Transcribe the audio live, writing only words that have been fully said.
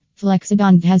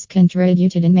Flexibond has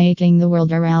contributed in making the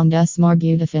world around us more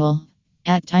beautiful.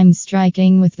 At times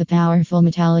striking with the powerful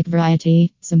metallic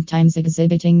variety, sometimes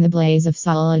exhibiting the blaze of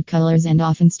solid colors and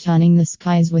often stunning the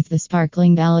skies with the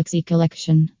sparkling galaxy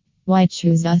collection. Why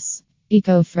choose us?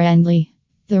 Eco-friendly.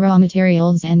 The raw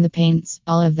materials and the paints,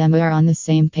 all of them are on the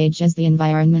same page as the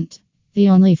environment. The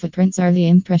only footprints are the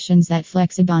impressions that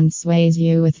Flexibond sways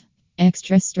you with.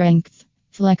 Extra strength.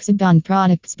 Flexibond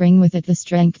products bring with it the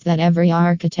strength that every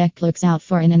architect looks out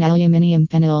for in an aluminium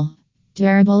panel.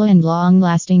 Durable and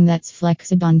long-lasting, that's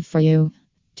Flexibond for you.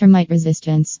 Termite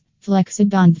resistance.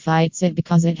 Flexibond fights it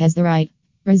because it has the right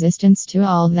resistance to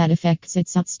all that affects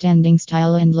its outstanding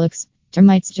style and looks.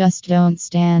 Termites just don't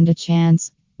stand a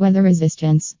chance. Weather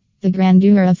resistance. The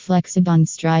grandeur of Flexibond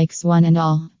strikes one and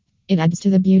all. It adds to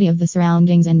the beauty of the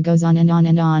surroundings and goes on and on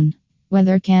and on.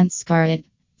 Weather can't scar it.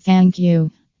 Thank you.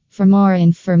 For more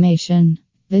information,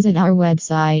 visit our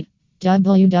website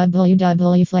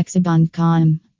www.flexibond.com.